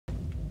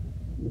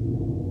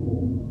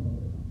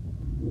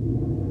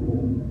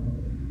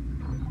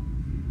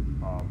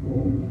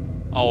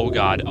Oh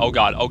god, oh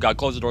god, oh god,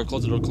 close the door,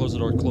 close the door, close the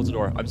door, close the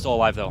door. I'm still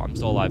alive though, I'm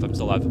still alive, I'm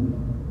still alive.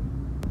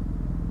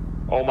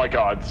 Oh my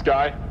god,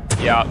 Sky?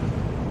 Yeah.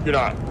 You're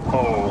not.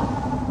 Oh.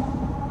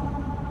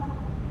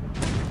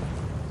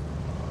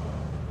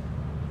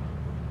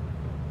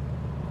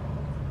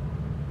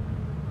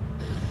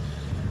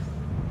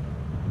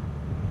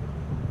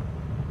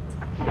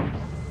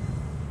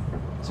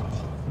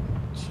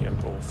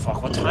 Oh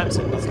fuck, what time is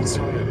it? Nothing's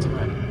telling me the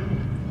time.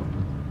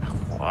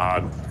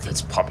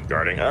 It's puppy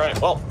guarding. Alright,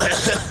 well.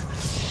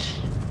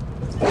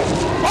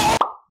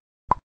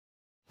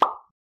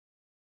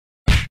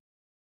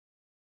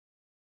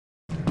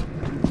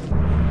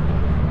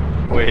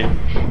 Wait.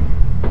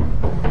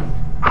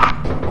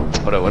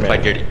 Hold on, what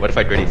if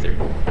I dirty through?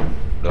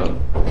 No.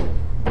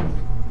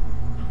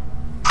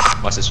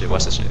 Watch this shit,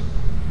 watch this shit.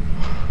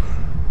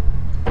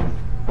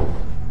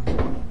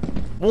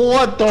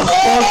 What the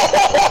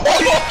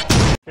fuck?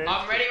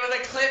 I'm ready with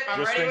a clip,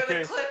 I'm ready with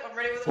a clip, I'm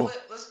ready with a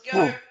clip, let's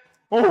go!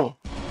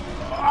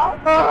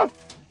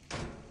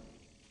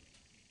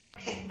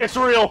 It's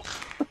real!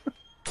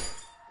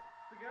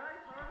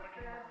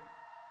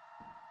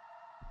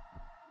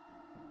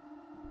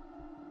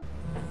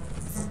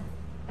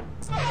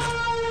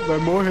 Vai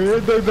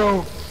morrer,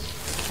 doidão!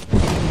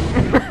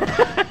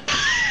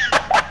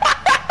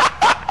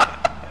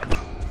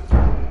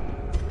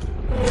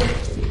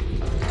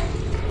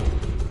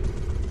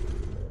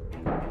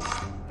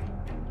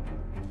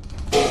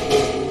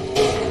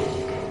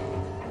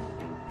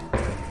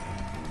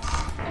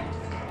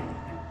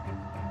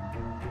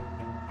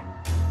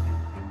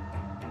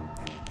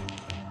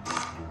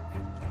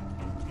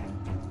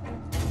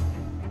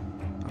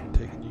 I'm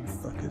taking you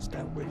fuckers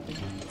down with me.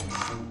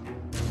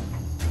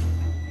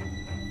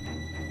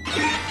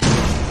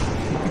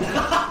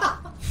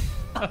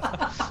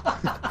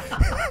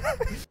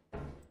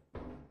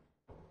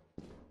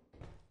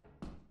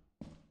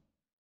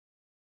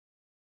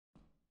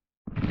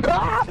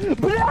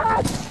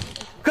 Блядь!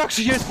 Как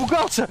же я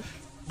испугался!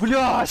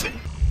 Блядь!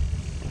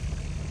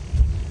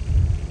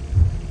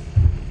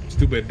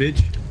 Stupid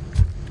bitch.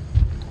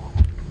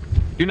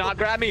 Do not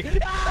grab me!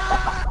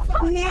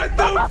 What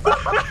the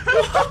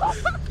fuck?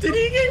 Did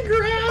he get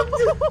grabbed?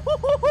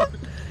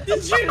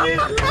 Did you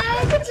get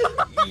grabbed?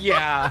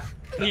 Yeah,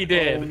 he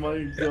did. Oh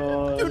my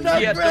god. Do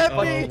not grab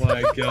me! Oh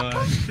my god.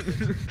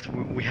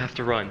 We have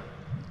to run.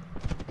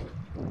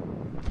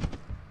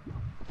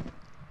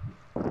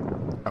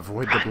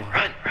 Avoid the block.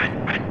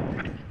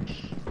 Run.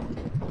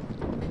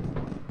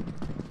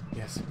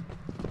 Yes.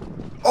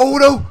 Oh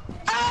no!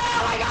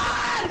 Oh my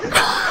god!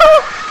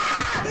 Oh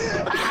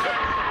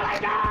my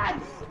god!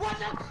 What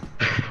the?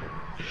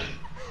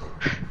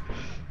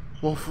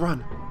 Wolf,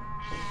 run!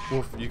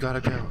 Wolf, you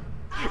gotta go.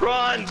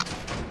 Run!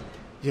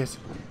 Yes.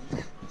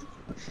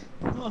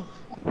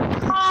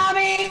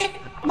 Mommy!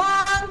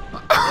 Mom!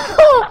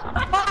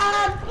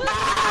 Mom!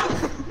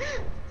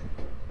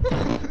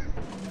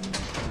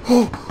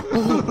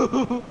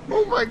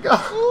 Oh my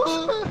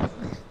god!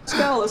 Let's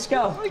go, let's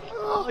go.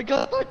 Oh, I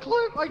got that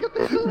clip, I got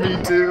that.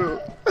 Me too.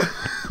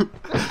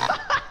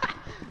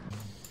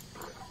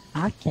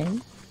 Okay.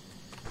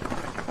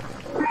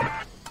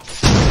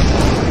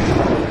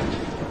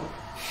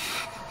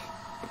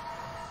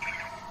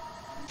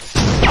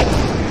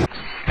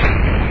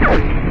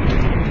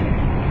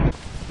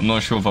 I'm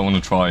not sure if I want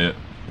to try it.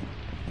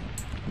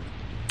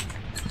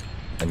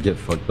 And get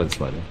fucked by the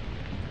spider.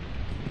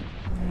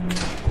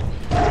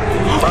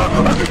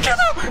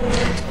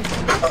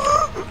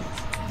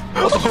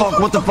 What the fuck?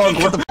 What the fuck?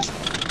 What the?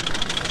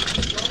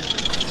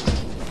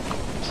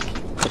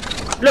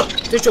 Look,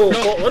 this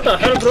what the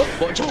hell, bro?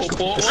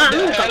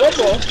 Tak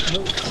apa.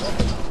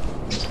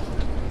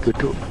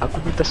 Duduk, aku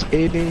minta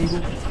ini.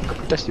 Aku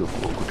minta siu.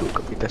 Duduk,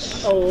 aku minta.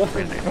 Oh.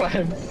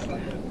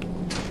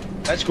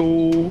 Let's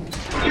go!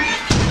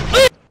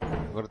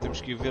 Agora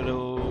temos que ir ver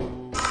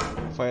o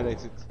Fire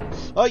Exit.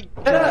 Ai!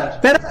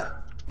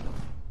 Pera!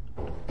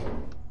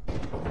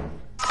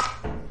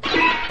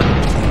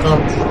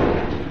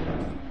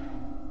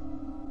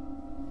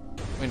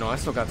 Wait, no, I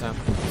still got time.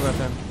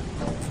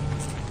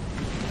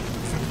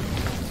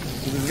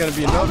 This is gonna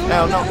be enough.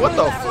 Hell no, what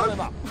the fuck?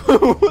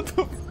 What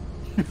the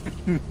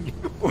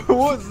what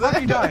was that?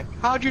 How'd you die?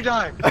 How'd you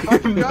die? I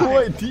have no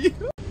idea.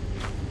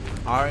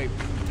 Alright,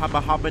 time to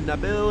hop in the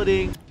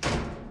building.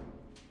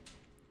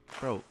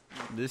 Bro,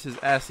 this is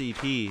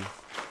SCP.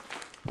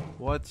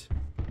 What?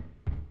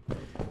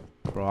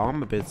 Bro,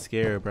 I'm a bit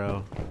scared,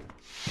 bro.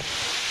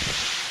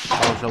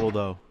 Oh, shovel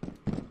though.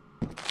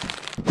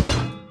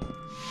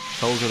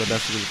 Shovels are the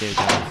best in this game,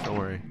 guys. Don't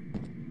worry.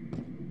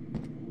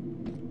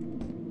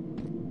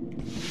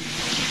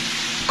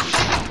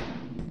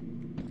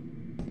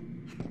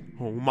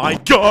 Oh my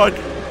god!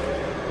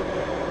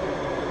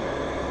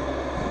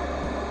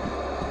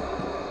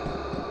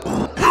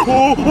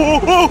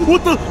 Oh,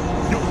 what the?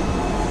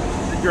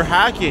 You're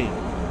hacking.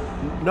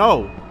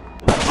 No.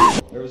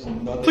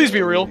 Please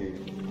be real.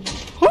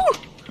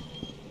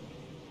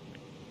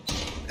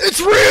 It's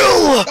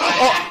real!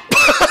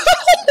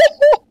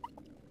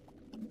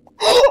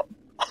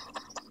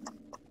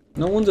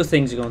 No wonder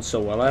things are going so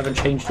well. I haven't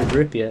changed the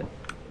grip yet.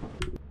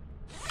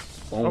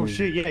 Oh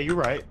shit, yeah, you're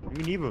right.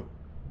 Me neither.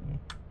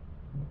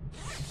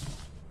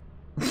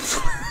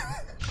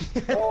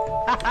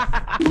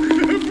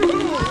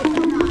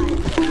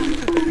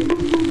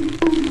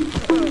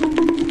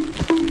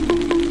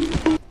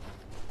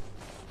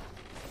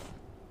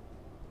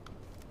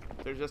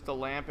 There's just a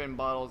lamp and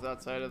bottles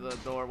outside of the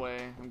doorway.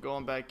 I'm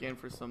going back in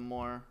for some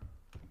more.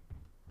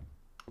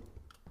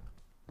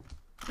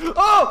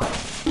 Oh!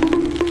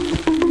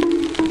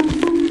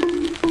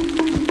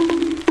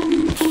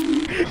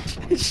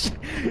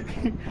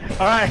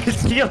 Alright,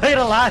 see you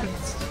later,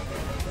 lads.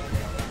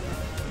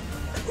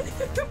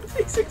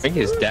 I think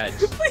he's dead.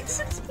 Please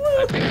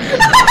explode.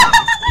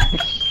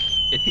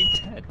 Is he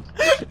dead?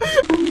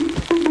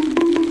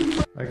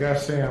 I got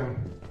Sam.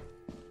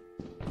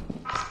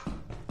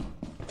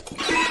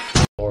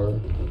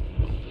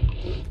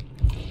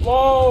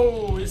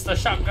 Whoa! It's the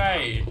shark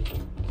guy.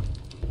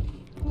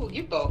 Ooh,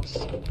 you folks.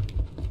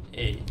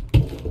 Hey.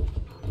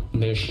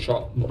 Nice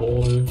shot,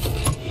 boy.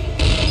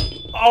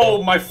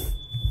 Oh my!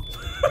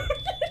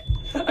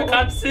 I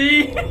can't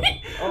see.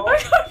 I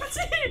can't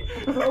see.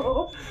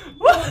 Oh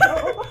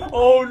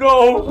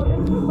no!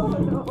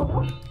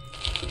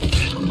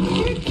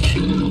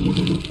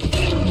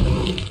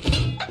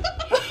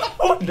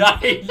 Oh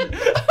nice!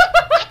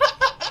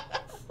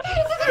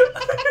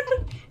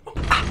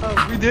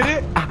 Oh, we did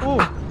it! Oh!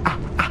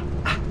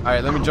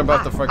 Alright, let me jump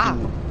off the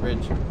fucking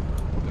bridge.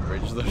 The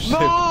bridge, the ship.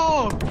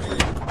 No!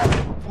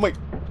 Oh my.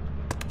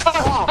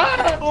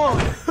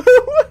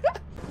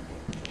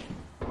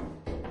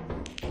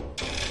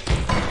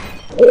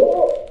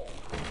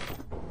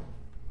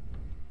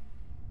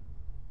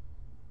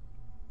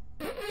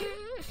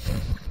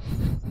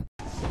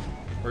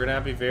 We're gonna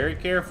have to be very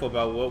careful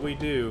about what we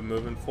do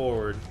moving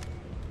forward.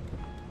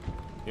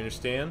 You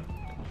understand?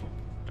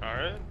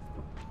 Alright.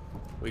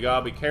 We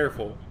gotta be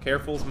careful.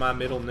 Careful's my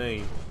middle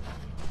name.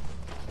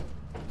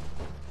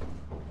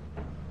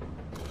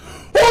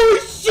 Holy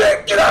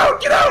shit! Get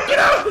out! Get out! Get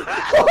out!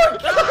 Oh my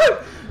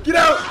god! Get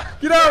out!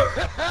 Get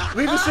out!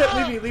 Leave the ship!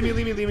 Leave me! Leave me!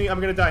 Leave me! Leave me!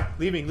 I'm gonna die!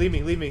 Leave me! Leave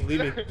me! Leave me!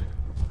 Leave me!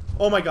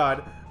 Oh my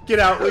god! Get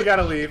out! We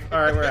gotta leave. All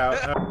right, we're out.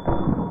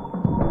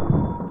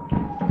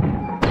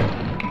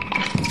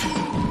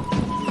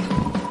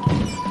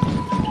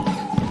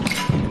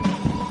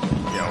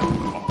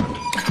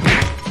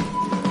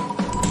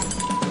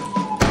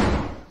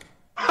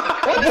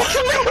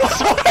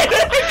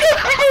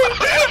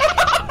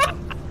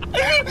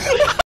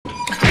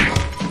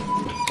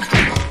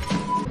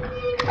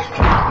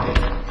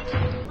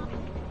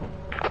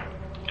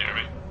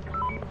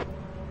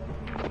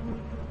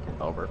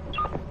 Over.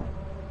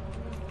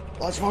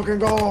 Let's fucking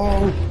go!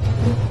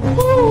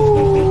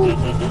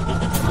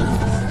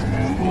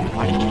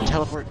 Why did you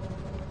teleport?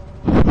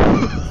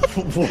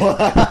 What?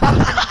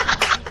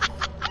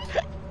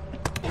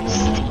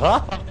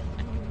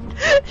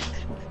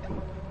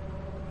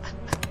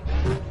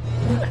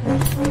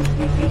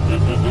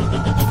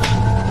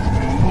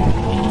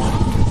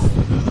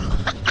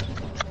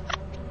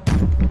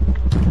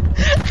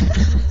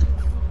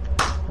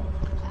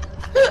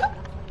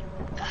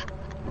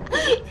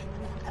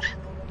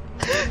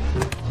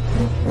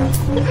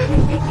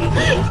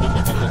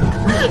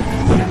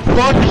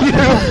 Fuck you!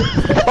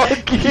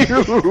 Fuck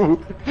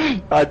you!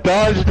 I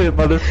dodged it,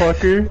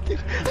 motherfucker!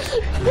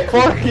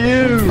 Fuck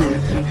you!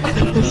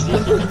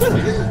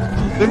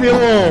 Leave me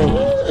alone!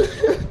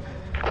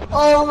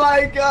 Oh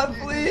my god,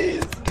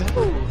 please!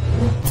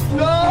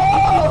 No!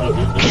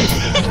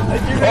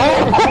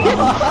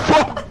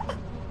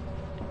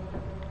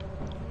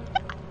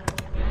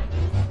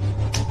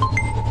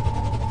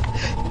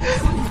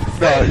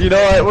 No, you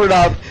know what? We're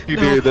not fucking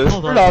doing this.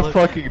 We're not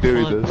fucking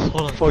doing this.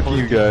 Fuck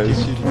you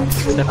guys.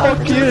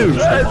 Fuck you!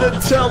 The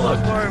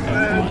teleport,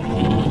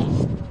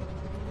 man!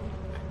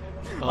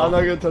 I'm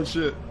not gonna touch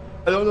shit.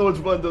 I don't know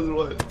which button does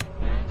what.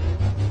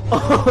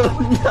 Oh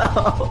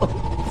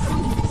no!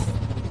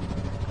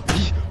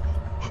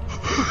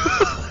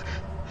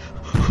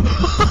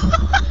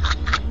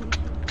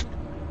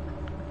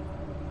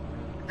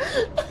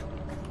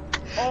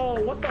 Oh,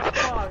 what the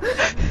fuck?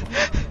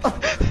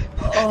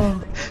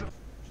 Oh.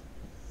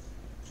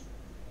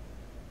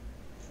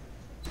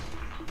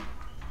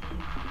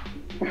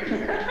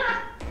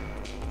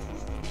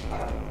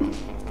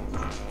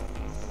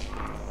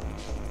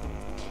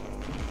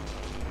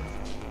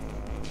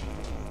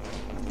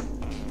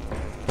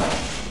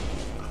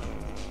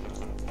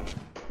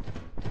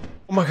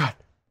 Oh my god.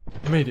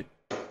 I made it.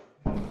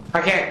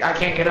 I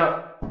can't get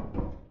up.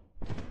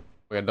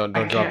 Okay, don't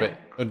drop it.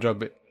 Don't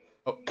drop it.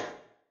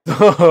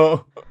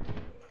 Oh.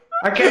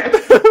 I can't.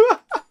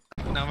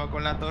 Nada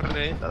con la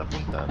torre, está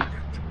apuntada.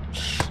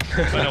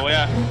 Bueno,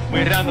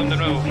 voy random de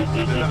nuevo.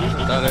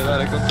 Dale,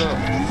 dale, con todo.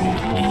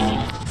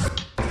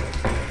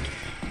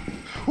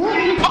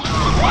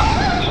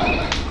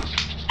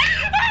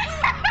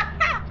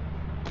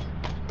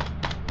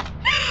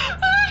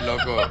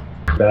 Loco.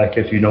 Back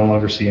if you no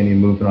longer see any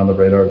movement on the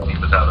radar.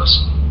 Leave without us.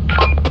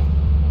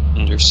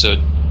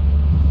 Understood.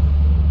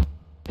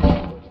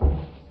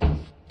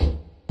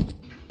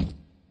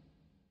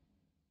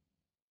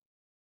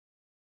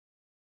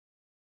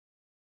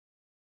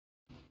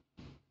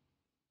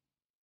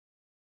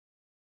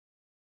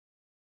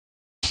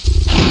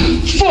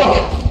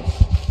 Fuck!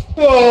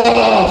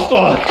 Oh,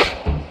 fuck!